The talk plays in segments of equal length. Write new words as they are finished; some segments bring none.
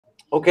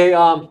Okay,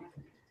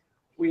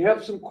 we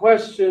have some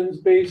questions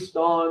based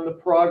on the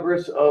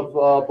progress of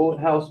both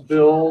House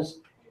bills.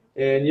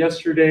 And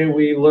yesterday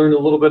we learned a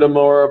little bit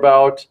more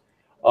about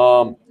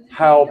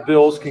how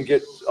bills can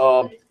get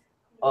um,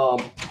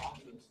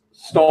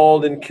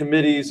 stalled in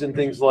committees and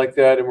things like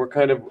that. And we're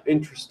kind of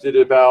interested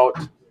about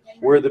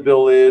where the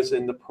bill is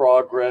and the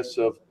progress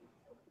of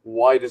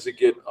why does it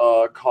get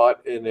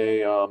caught in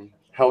a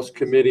House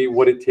committee,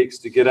 what it takes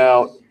to get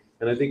out.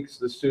 And I think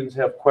the students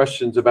have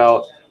questions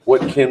about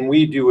what can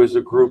we do as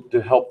a group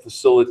to help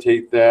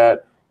facilitate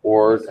that,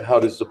 or how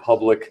does the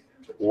public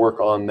work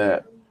on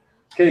that?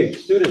 Okay,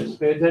 students,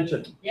 pay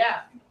attention.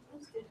 Yeah.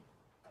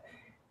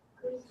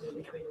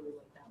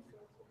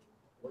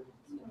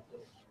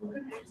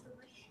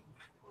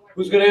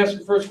 Who's going to ask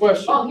the first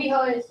question? Oh, he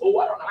always. Oh,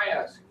 why don't I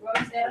ask? You want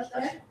to stand up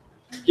there?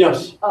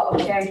 Yes, Oh,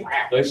 okay.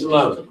 nice and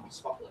loud.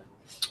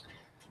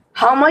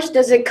 How much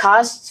does it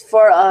cost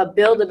for a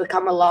bill to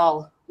become a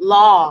law?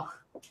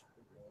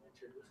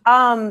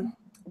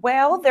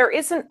 Well, there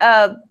isn't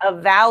a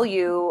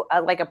value,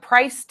 like a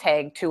price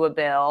tag to a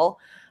bill.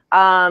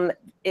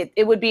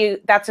 It would be,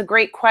 that's a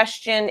great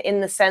question in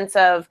the sense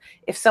of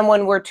if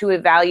someone were to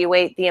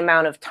evaluate the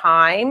amount of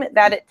time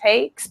that it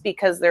takes,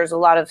 because there's a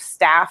lot of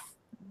staff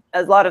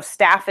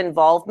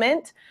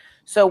involvement.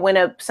 So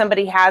when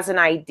somebody has an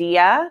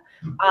idea,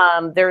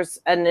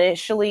 there's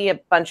initially a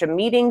bunch of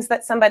meetings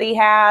that somebody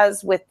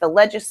has with the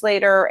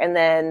legislator and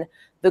then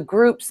the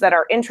groups that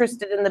are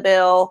interested in the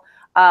bill.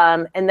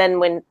 And then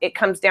when it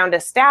comes down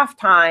to staff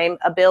time,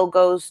 a bill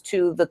goes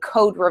to the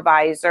code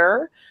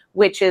reviser,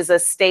 which is a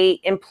state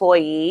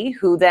employee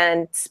who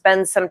then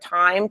spends some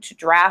time to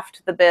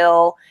draft the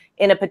bill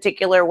in a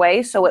particular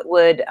way. So it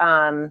would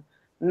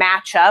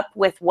match up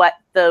with what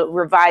the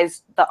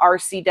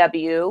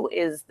RCW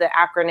is the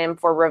acronym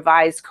for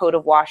Revised Code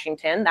of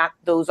Washington.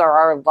 Those are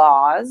our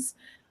laws.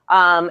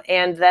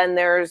 And then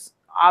there's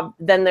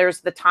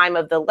the time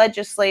of the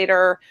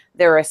legislator,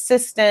 their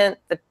assistant,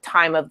 the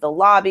time of the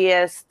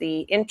lobbyist,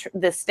 the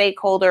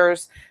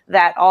stakeholders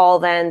that all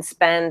then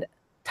spend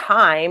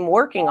time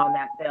working on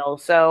that bill.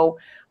 So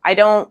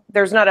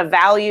there's not a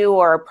value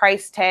or a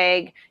price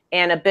tag,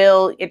 and a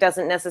bill, it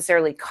doesn't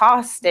necessarily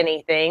cost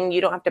anything.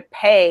 You don't have to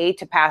pay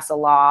to pass a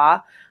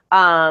law.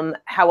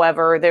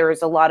 However, there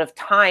is a lot of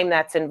time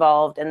that's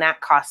involved, and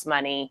that costs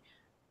money.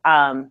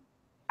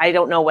 I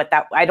don't know what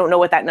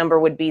that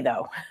number would be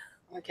though.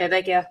 Okay,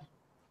 thank you.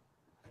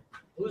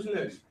 Who's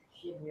next?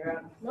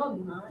 No,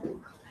 not.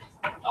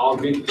 I'll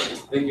be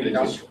thinking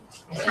of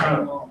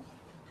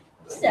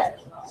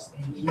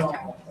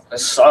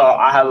So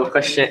I have a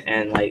question,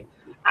 and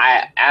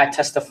I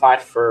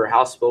testified for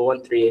House Bill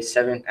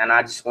 1387, and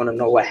I just want to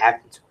know what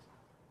happened.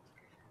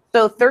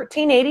 So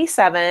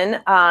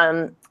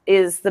 1387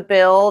 is the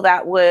bill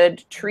that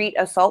would treat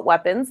assault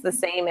weapons the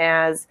same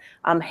as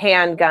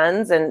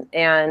handguns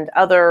and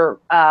other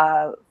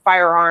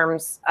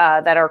firearms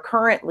that are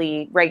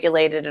currently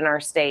regulated in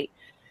our state.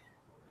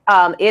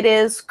 It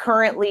is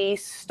currently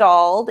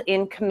stalled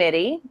in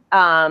committee,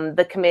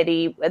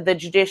 the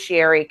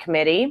Judiciary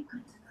Committee.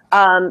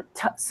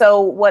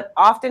 So what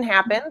often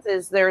happens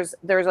is there's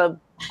a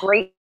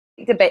great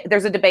debate.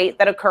 There's a debate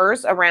that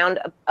occurs around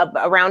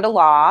a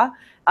law.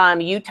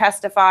 You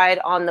testified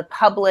on the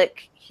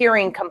public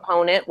hearing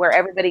component where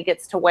everybody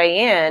gets to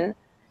weigh in,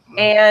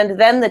 and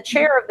then the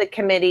chair of the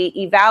committee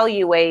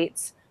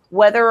evaluates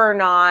whether or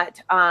not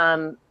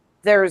are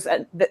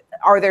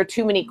there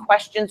too many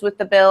questions with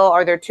the bill?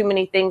 Are there too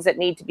many things that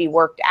need to be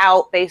worked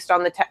out based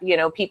on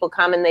people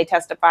come and they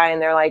testify and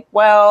they're like,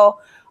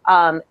 well,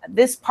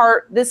 this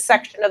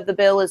section of the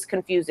bill is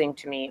confusing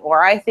to me,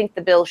 or I think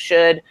the bill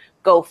should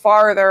go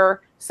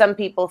farther. Some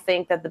people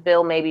think that the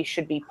bill maybe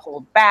should be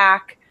pulled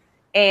back,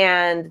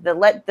 and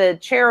the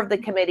chair of the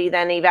committee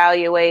then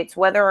evaluates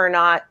whether or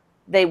not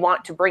they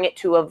want to bring it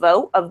to a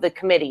vote of the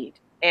committee.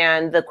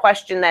 And the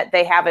question that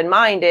they have in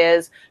mind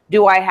is,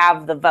 do I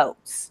have the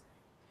votes?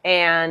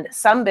 And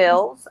some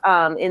bills,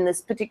 in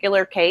this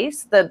particular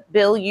case, the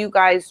bill you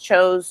guys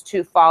chose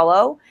to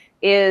follow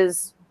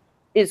is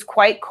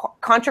quite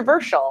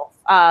controversial.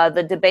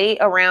 The debate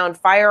around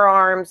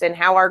firearms and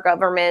how our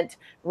government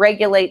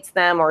regulates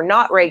them or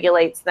not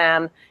regulates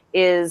them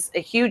is a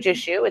huge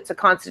issue. It's a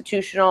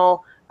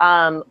constitutional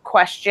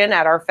question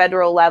at our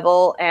federal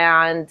level,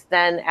 and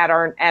then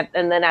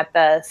at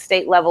the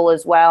state level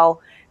as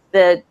well.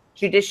 In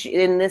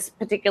this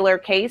particular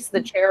case,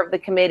 the chair of the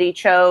committee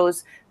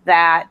chose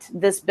that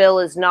this bill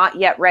is not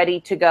yet ready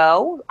to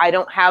go. I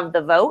don't have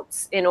the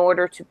votes in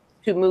order to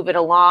move it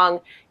along,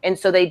 and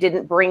so they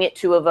didn't bring it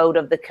to a vote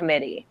of the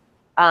committee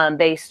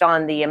based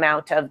on the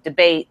amount of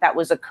debate that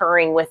was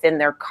occurring within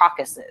their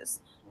caucuses.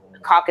 The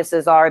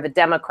caucuses are the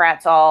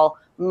Democrats they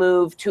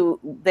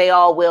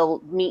all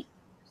will meet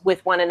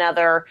with one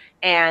another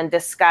and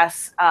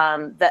discuss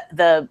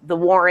the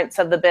warrants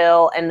of the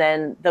bill, and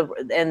then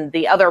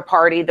the other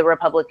party, the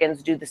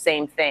Republicans, do the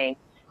same thing,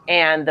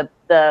 and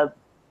the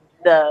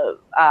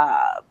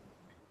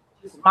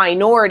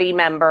minority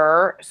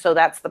member, so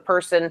that's the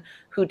person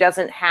who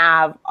doesn't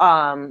have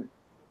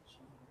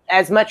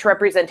as much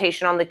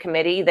representation on the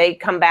committee. They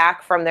come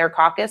back from their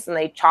caucus and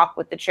they talk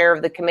with the chair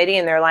of the committee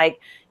and they're like,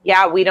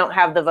 yeah, we don't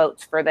have the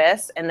votes for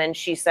this. And then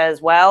she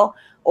says, well,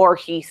 or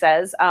he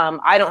says,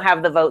 I don't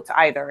have the votes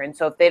either. And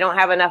so if they don't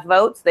have enough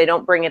votes, they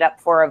don't bring it up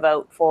for a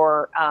vote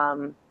for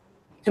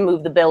to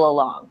move the bill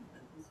along.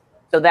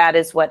 So that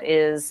is what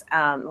has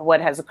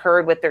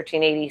occurred with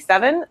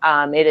 1387.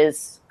 It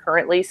is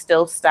currently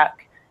still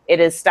stuck. It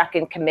is stuck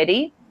in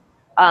committee.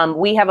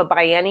 We have a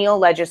biennial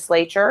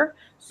legislature,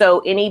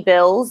 so any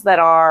bills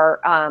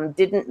that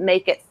didn't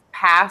make it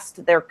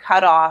past their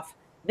cutoff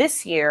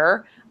this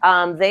year,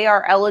 they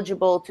are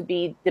eligible to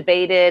be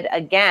debated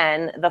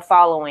again the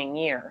following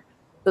year.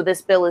 So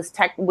this bill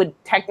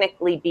would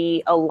technically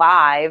be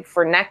alive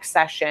for next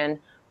session,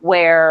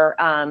 where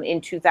in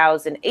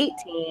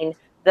 2018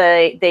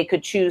 they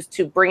could choose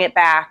to bring it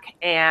back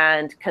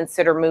and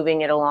consider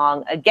moving it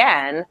along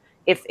again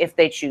if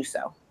they choose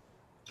so.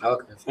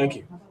 Okay, thank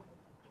you.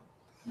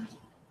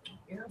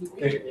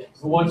 Okay,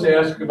 who wants to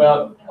ask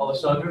about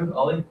Alessandra,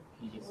 Ali?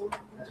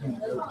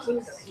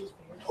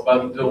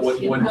 About the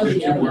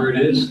 1122, where it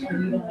is?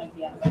 You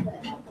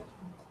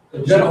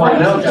gotta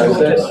find out, guys,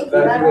 that's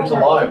what's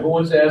alive. Who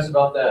wants to ask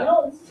about that?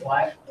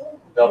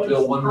 About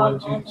Bill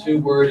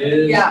 1122, where it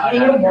is? Yeah.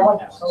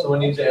 Someone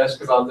needs to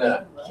ask about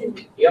that.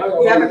 You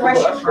have a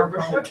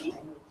question?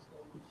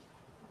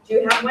 Do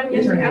you have one,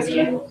 yes, or ask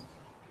you?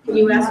 Can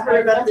you ask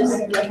her about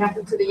this, what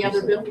happened to the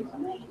other bill?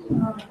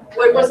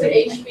 What was it,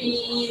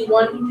 HB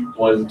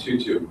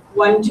 122,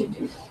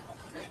 122?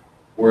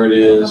 where it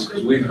is,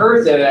 'cause we've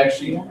heard that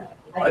actually,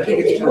 I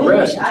think it's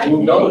progressed, it's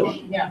moved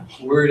on. Yeah.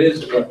 Where it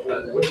is,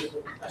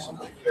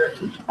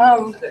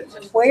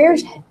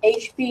 Where's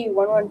HB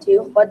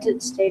 112? What's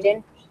it state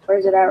in? Where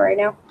is it at right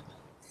now?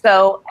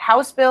 So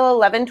House Bill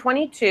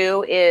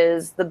 1122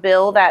 is the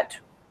bill that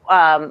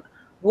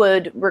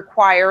would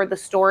require the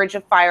storage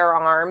of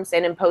firearms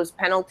and impose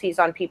penalties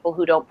on people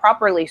who don't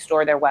properly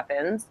store their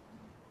weapons.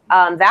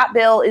 That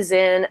bill is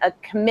in a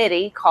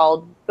committee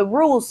called the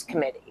Rules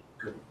Committee.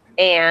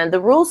 And the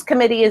Rules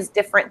Committee is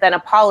different than a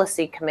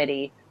policy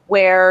committee,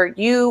 where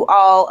you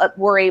all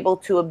were able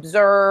to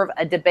observe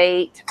a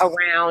debate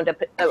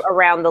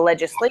around the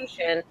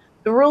legislation.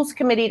 The Rules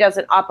Committee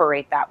doesn't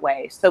operate that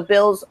way. So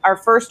bills are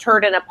first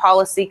heard in a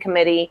policy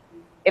committee.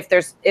 If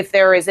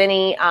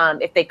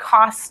they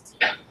cost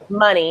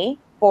money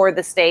for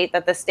the state,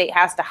 that the state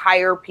has to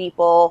hire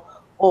people,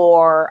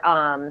 or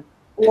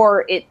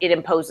it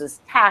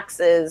imposes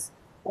taxes,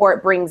 or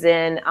it brings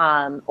in,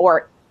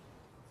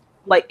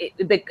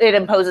 it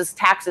imposes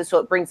taxes, so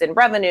it brings in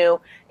revenue.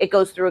 It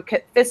goes through a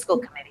fiscal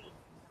committee.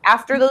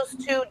 After those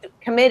two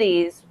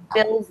committees,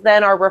 bills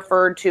then are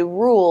referred to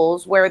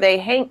rules, where they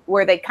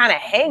kind of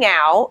hang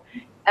out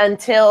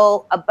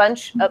until a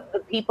bunch of the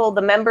people,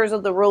 the members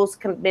of the Rules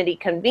Committee,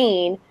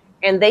 convene,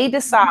 and they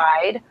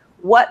decide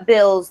what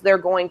bills they're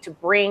going to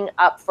bring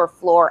up for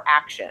floor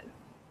action.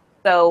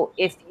 So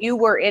if you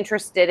were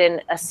interested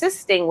in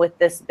assisting with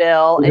this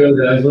bill and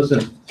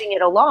moving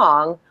it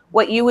along,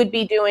 what you would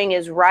be doing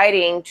is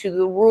writing to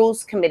the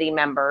Rules Committee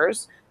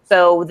members.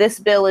 So this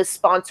bill is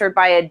sponsored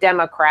by a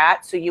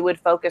Democrat, so you would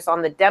focus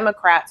on the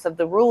Democrats of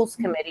the Rules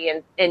Committee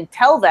and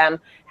tell them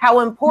how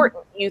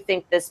important you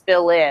think this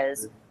bill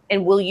is.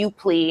 And will you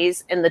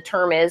please, and the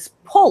term is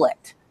pull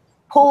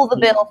the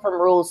bill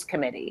from Rules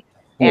Committee.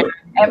 And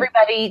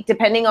everybody,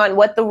 depending on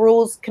what the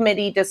Rules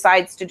Committee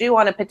decides to do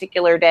on a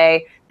particular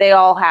day, they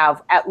all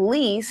have at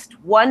least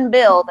one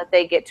bill that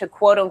they get to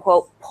quote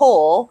unquote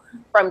pull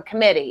from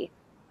committee.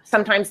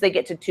 Sometimes they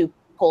get to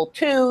pull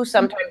two,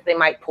 sometimes they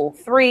might pull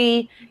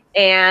three,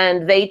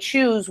 and they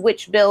choose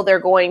which bill they're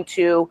going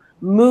to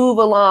move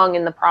along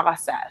in the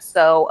process.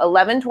 So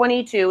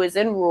 1122 is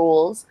in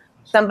rules.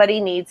 Somebody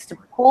needs to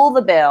pull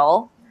the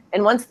bill,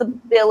 and once the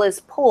bill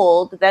is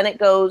pulled, then it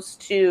goes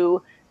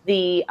to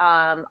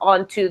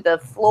onto the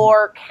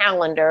floor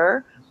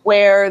calendar,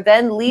 where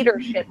then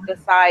leadership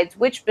decides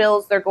which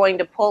bills they're going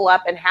to pull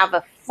up and have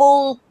a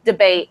full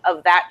debate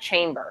of that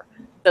chamber.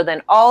 So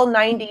then all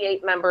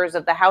 98 members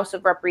of the House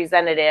of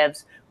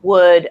Representatives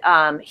would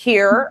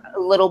hear a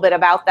little bit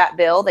about that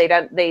bill.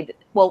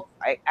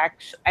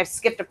 I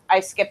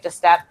skipped a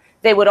step.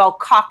 They would all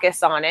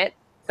caucus on it.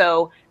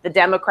 So the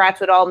Democrats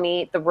would all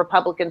meet, the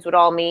Republicans would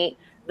all meet,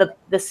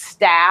 the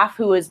staff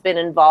who has been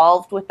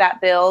involved with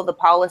that bill, the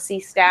policy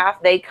staff,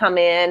 they come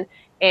in,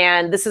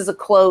 and this is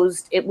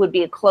it would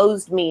be a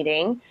closed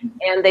meeting,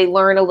 and they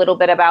learn a little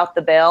bit about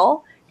the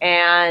bill.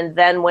 And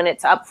then when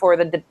it's up for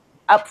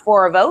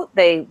a vote,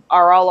 they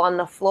are all on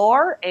the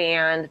floor,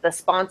 and the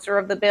sponsor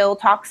of the bill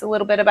talks a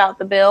little bit about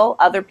the bill.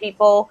 Other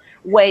people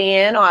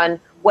weigh in on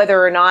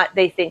whether or not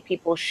they think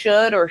people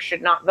should or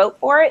should not vote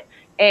for it.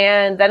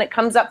 And then it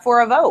comes up for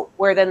a vote,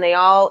 where then they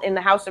all, in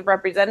the House of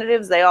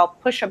Representatives, they all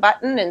push a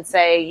button and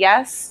say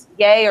yes,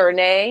 yay, or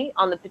nay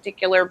on the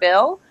particular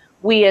bill.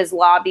 We as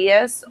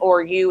lobbyists,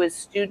 or you as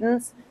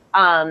students,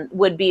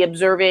 would be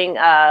observing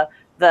a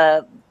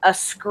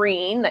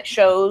screen that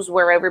shows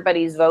where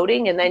everybody's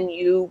voting, and then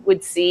you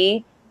would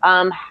see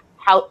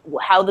how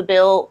the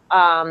bill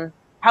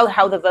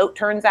how the vote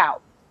turns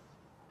out.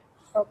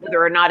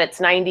 Whether or not it's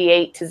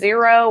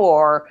 98-0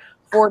 or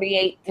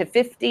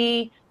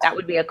 48-50, that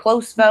would be a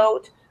close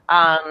vote.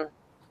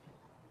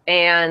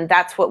 And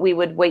that's what we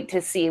would wait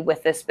to see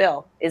with this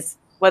bill, is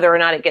whether or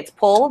not it gets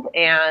pulled,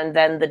 and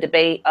then the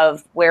debate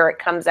of where it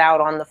comes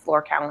out on the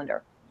floor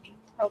calendar.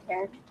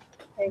 Okay.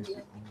 Thank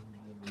you.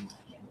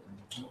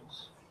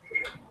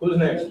 Who's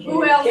next?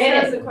 Who else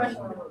has a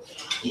question?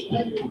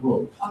 Yeah,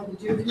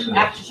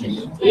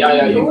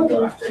 you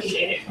go after.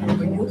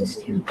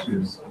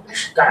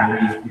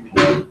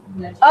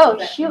 Oh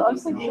shoot, I'm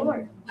so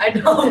short. I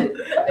know.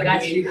 I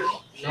got you.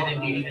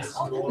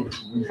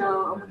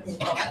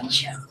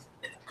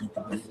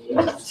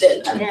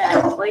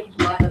 Yeah, like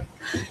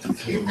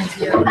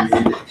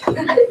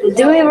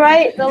do we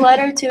write the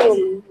letter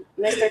to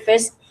Mr.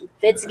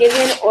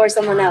 Fitzgibbon or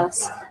someone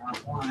else?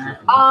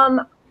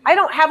 I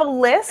don't have a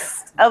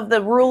list of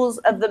the rules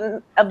of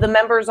the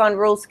members on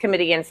Rules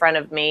Committee in front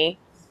of me.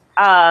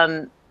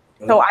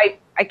 So I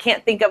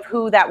can't think of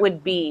who that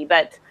would be,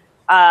 but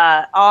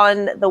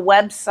on the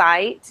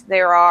website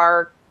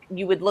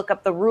you would look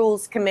up the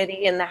Rules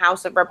Committee in the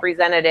House of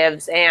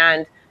Representatives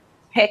and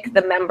pick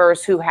the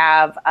members who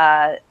have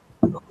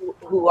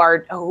who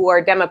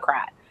are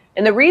Democrat.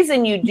 And the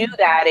reason you do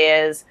that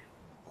is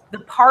the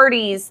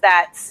parties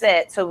that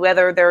sit, so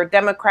whether they're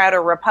Democrat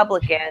or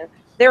Republican,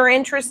 they're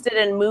interested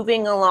in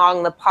moving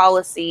along the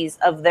policies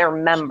of their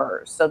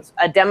members. So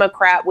a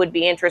Democrat would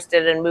be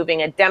interested in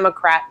moving a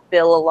Democrat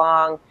bill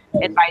along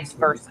and vice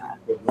versa.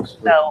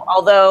 So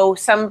although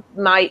some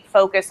might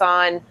focus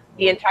on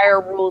the entire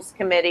Rules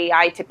Committee,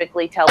 I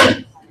typically tell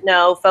them,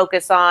 no,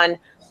 focus on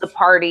the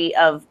party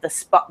of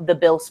the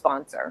bill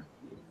sponsor.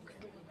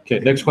 Okay,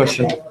 next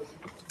question.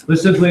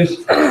 Listen,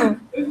 please. So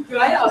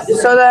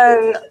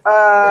then,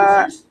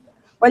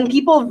 when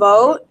people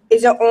vote,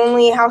 is it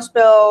only House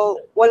Bill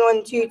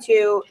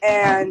 1122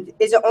 and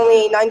is it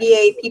only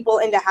 98 people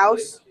in the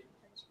House?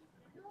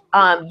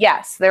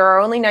 Yes, there are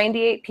only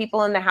 98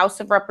 people in the House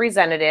of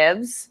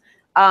Representatives,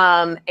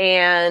 and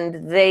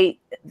they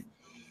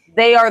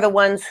are the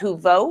ones who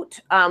vote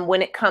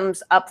when it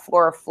comes up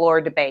for a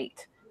floor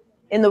debate.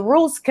 In the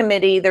Rules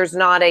Committee, there's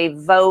not a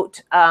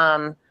vote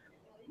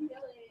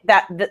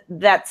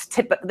that's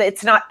typical.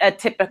 It's not a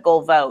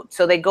typical vote.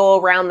 So they go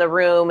around the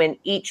room and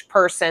each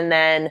person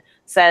then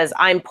says,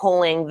 I'm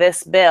pulling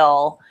this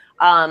bill.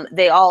 Then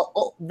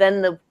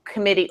the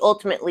committee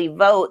ultimately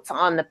votes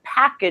on the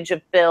package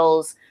of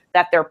bills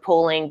that they're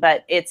pulling,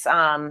 but it's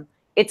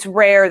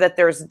rare that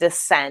there's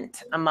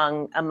dissent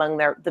among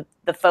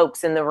the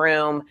folks in the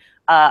room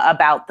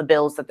about the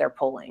bills that they're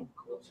pulling.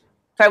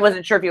 So I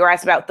wasn't sure if you were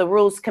asked about the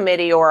Rules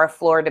Committee or a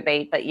floor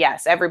debate, but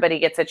yes, everybody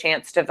gets a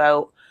chance to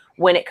vote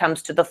when it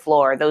comes to the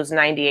floor. Those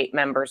 98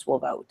 members will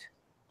vote.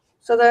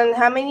 So then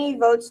how many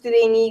votes do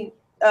they need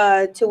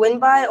to win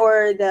by,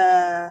 or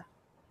the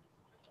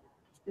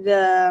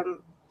I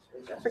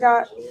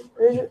forgot,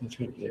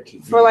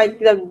 for like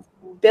the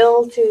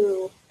bill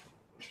to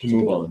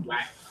move on.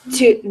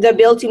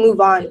 To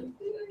move on?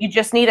 You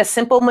just need a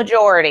simple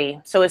majority.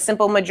 So a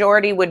simple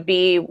majority would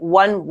be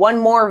one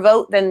more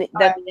vote than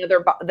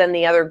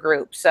the other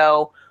group.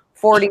 So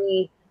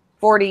 40,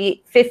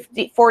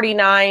 50,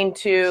 49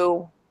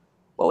 to,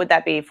 what would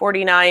that be?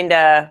 49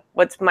 to,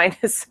 what's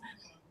minus,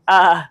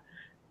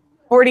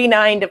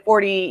 49 to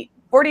 40,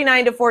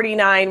 49 to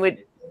 49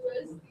 would,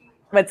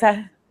 what's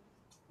that?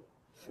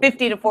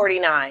 50 to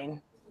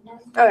 49.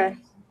 Okay,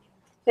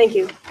 thank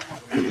you.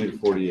 50 to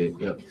 48,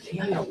 yeah.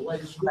 I don't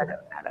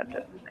add up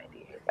to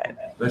 98, but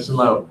Nice and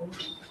loud.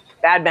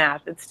 bad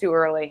math, it's too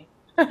early.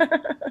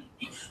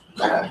 Nice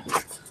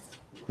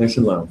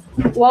and loud.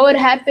 What would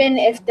happen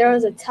if there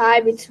was a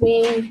tie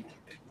between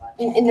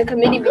in the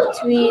committee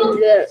between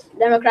the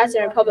Democrats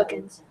and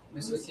Republicans?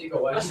 If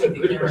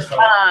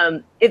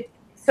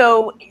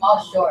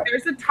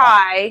there's a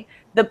tie,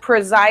 the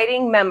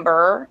presiding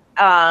member,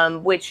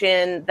 which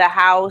in the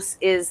House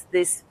is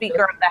the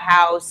Speaker of the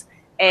House,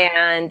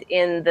 and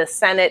in the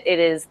Senate it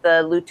is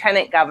the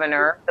Lieutenant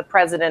Governor, the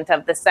President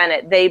of the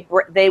Senate. They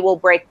will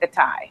break the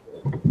tie.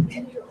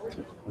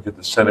 Look at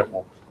the Senate.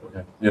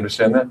 Okay. You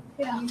understand that?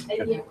 Yeah.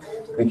 Okay.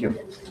 Thank you.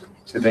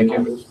 Say thank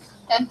you.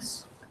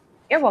 Thanks.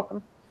 You're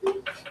welcome.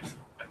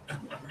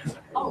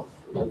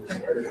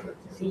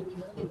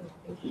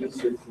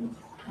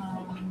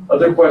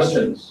 Other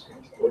questions?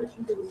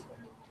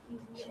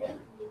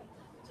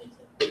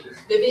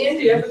 Vivian,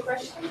 do you have a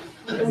question?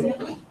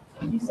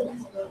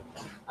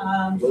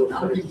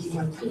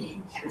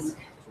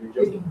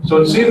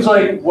 So it seems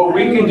like what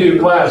we can do,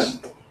 class,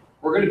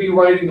 we're going to be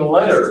writing a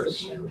letter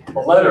to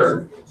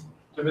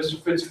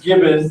Mr.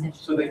 Fitzgibbon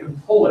so they can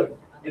pull it.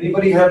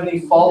 Anybody have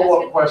any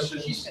follow-up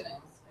questions?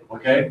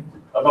 Okay,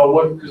 about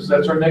what, because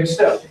that's our next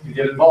step, to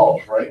get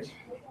involved, right?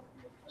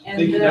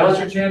 And Now's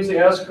your chance to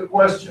ask a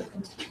question.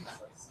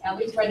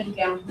 Ellie's writing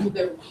down who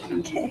the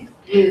Okay.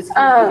 is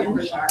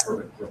members are.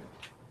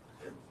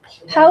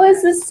 How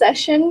is this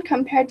session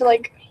compared to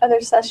like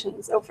other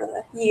sessions over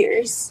the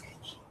years?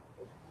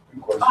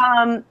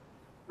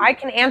 I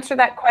can answer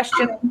that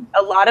question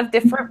a lot of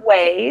different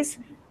ways.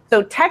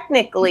 So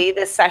technically,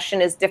 this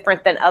session is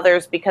different than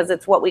others because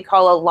it's what we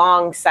call a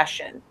long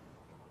session.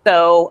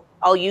 So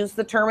I'll use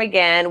the term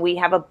again. We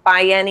have a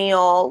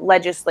biennial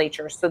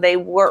legislature. So they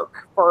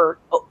work over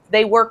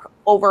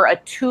a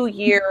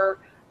 2-year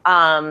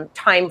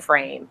time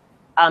frame.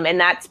 And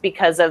that's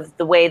because of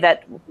the way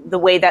that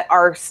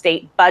our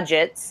state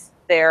budgets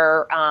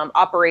their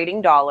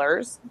operating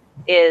dollars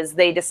is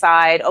they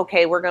decide,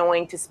 okay, we're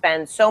going to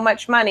spend so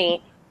much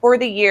money for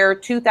the year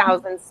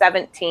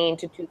 2017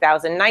 to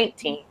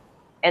 2019.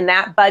 And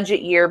that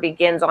budget year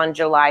begins on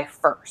July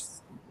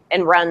 1st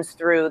and runs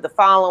through the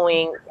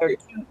following or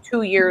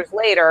two years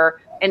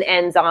later and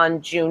ends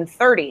on June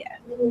 30th.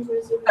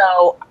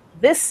 So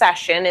this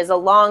session is a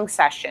long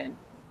session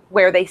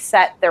where they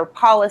set their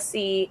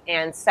policy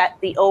and set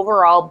the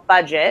overall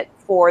budget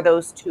for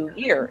those 2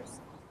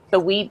 years.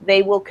 So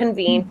they will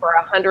convene for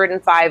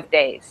 105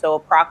 days. So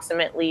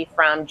approximately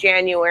from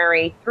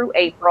January through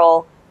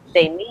April,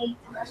 they meet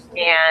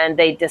and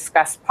they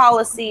discuss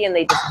policy and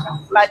they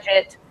discuss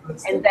budget.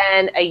 And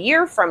then a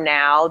year from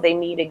now, they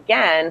meet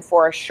again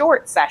for a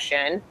short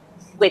session,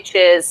 which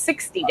is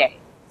 60 days.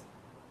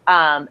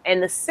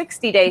 And the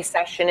 60-day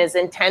session is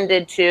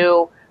intended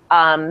to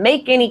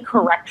make any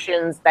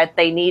corrections that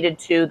they needed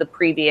to the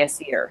previous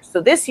year.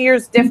 So this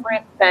year's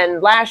different than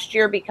last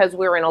year because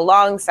we're in a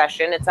long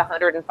session. It's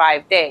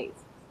 105 days.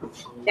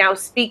 Now,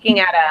 speaking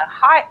at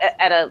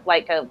a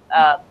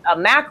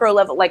macro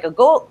level, like a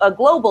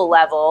global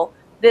level,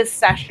 this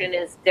session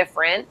is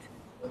different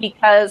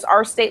because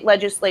our state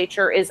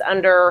legislature is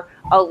under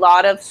a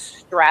lot of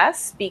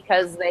stress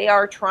because they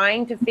are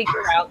trying to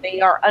figure out,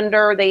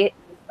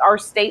 our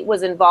state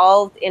was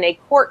involved in a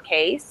court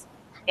case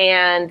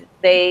and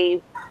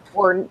they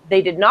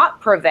did not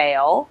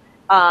prevail,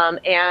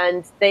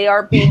 and they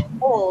are being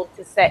told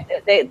to say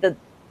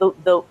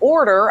the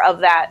order of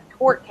that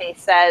court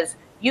case says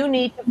you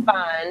need to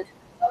fund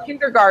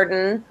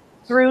kindergarten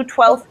through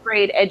 12th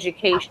grade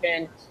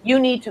education. You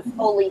need to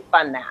fully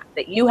fund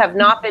that you have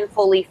not been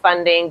fully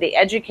funding the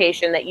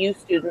education that you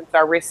students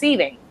are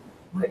receiving.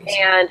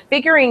 And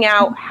figuring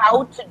out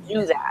how to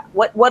do that.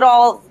 What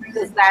all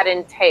does that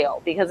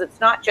entail? Because it's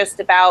not just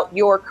about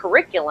your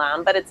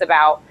curriculum, but it's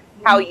about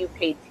how you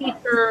pay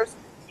teachers.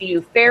 Do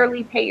you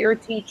fairly pay your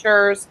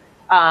teachers?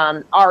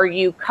 Are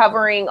you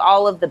covering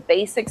all of the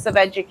basics of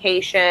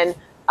education?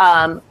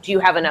 Do you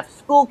have enough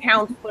school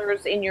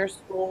counselors in your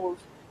schools?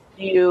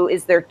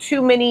 Is there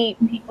too many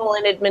people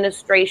in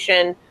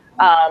administration?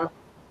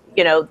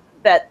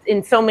 That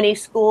in so many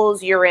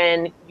schools you're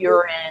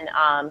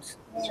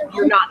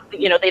not,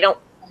 they don't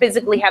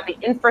physically have the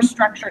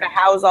infrastructure to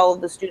house all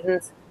of the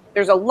students.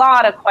 There's a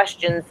lot of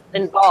questions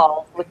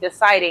involved with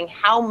deciding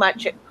how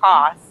much it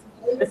costs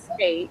the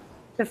state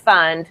to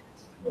fund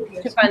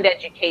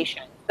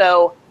education.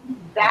 So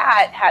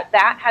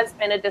that has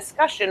been a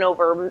discussion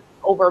over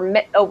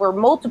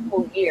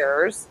multiple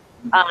years,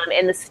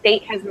 and the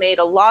state has made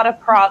a lot of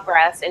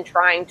progress in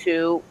trying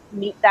to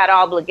meet that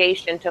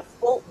obligation to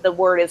the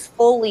word is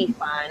fully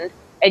fund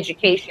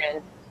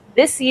education.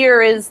 This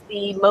year is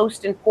the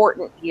most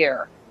important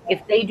year.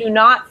 If they do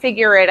not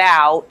figure it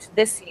out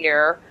this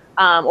year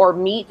or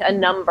meet a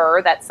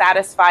number that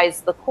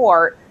satisfies the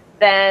court,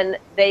 then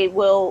they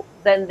will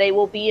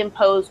be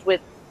imposed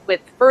with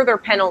further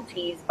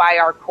penalties by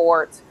our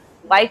courts,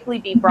 likely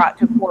be brought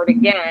to court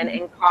again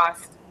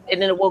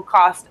and it will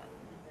cost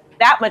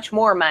that much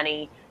more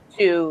money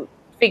to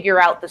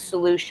figure out the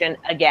solution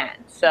again.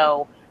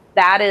 So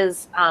that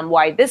is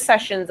why this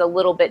session's a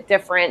little bit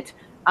different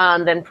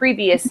than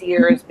previous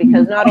years,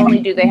 because not only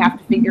do they have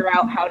to figure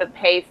out how to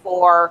pay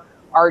for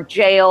our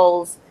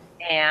jails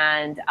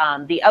and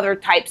the other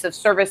types of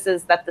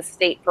services that the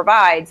state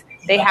provides,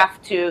 they have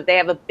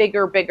a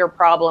bigger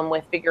problem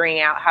with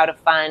figuring out how to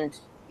fund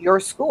your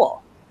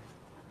school.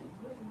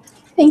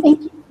 Thank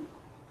you.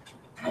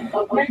 I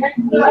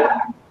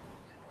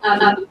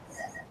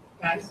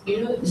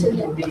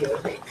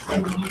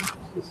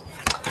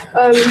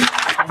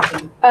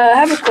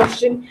have a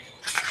question.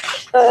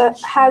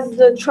 Has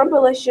the Trump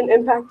election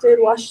impacted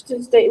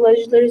Washington state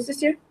legislators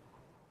this year?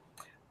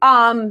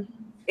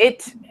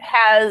 It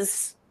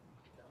has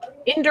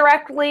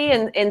indirectly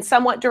and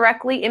somewhat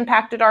directly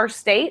impacted our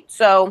state.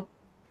 So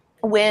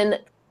when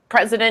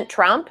President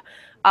Trump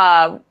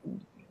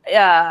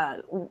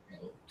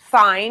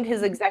signed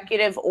his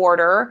executive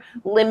order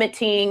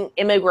limiting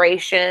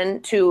immigration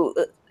to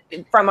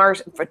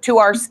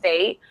our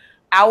state,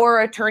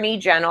 our attorney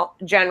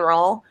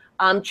general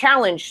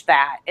challenged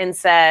that and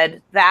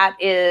said that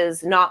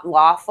is not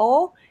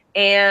lawful,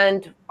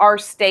 and our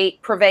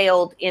state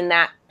prevailed in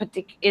that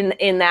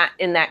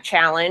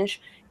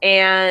challenge,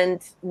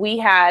 and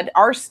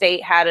our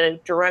state had a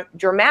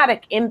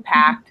dramatic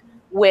impact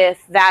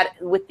with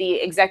the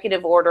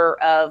executive order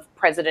of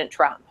President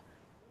Trump.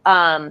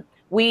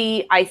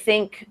 I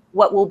think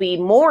what will be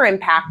more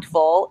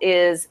impactful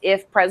is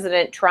if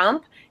President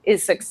Trump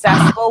is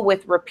successful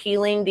with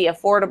repealing the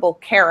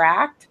Affordable Care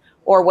Act,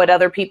 or what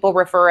other people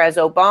refer as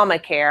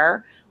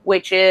Obamacare,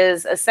 which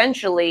is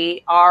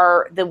essentially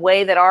the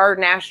way that our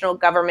national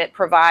government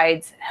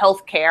provides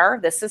health care,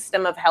 the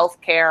system of health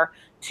care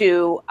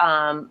to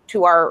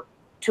our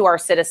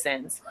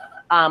citizens.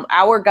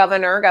 Our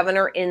governor,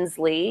 Governor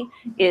Inslee,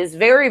 is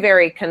very,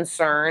 very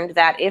concerned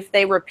that if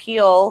they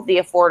repeal the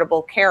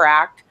Affordable Care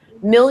Act,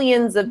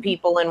 millions of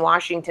people in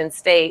Washington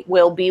state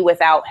will be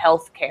without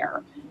health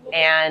care.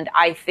 And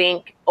I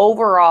think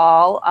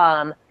overall,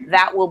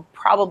 that will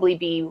probably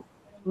be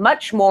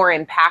much more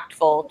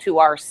impactful to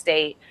our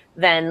state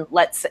than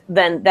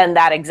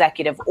that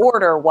executive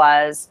order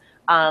was.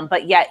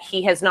 But yet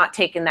he has not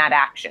taken that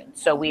action.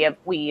 So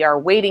we are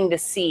waiting to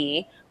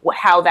see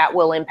how that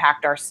will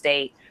impact our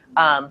state.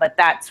 But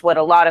that's what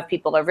a lot of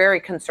people are very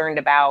concerned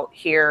about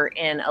here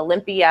in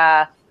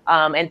Olympia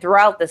and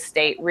throughout the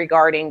state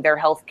regarding their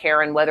health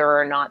care and whether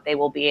or not they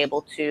will be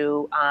able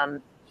to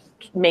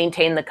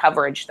maintain the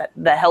coverage,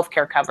 the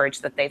healthcare coverage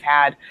that they've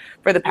had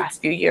for the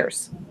past few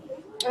years.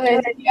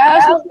 Okay, I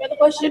asked another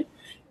question.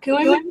 Can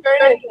we return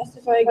and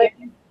testify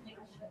again?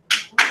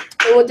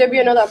 And would there be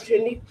another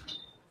opportunity?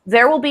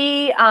 There will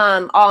be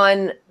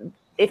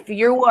if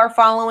you are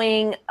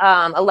following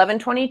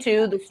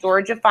 1122, the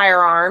storage of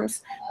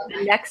firearms,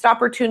 the next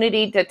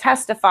opportunity to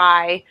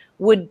testify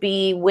would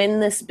be when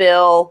this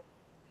bill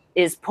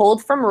is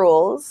pulled from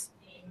rules,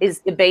 is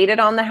debated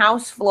on the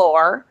House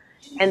floor,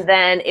 and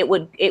then it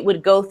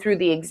would go through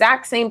the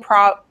exact same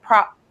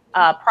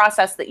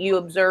process that you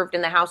observed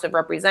in the House of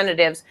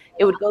Representatives.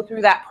 It would go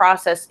through that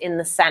process in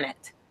the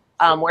Senate,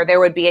 where there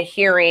would be a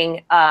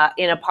hearing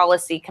in a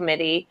policy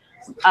committee.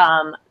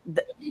 That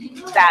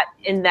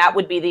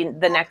would be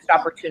the next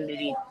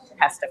opportunity to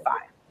testify.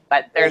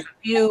 But there's a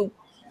few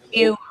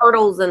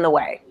hurdles in the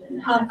way.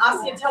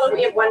 Asya, tell her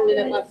we have 1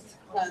 minute left.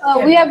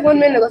 We have 1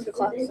 minute left to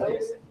clock. So.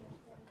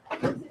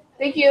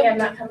 Thank you.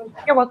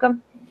 You're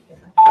welcome.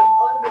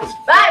 Bye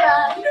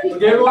bye.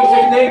 Everyone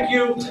say thank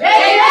you.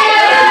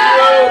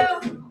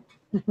 Thank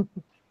you.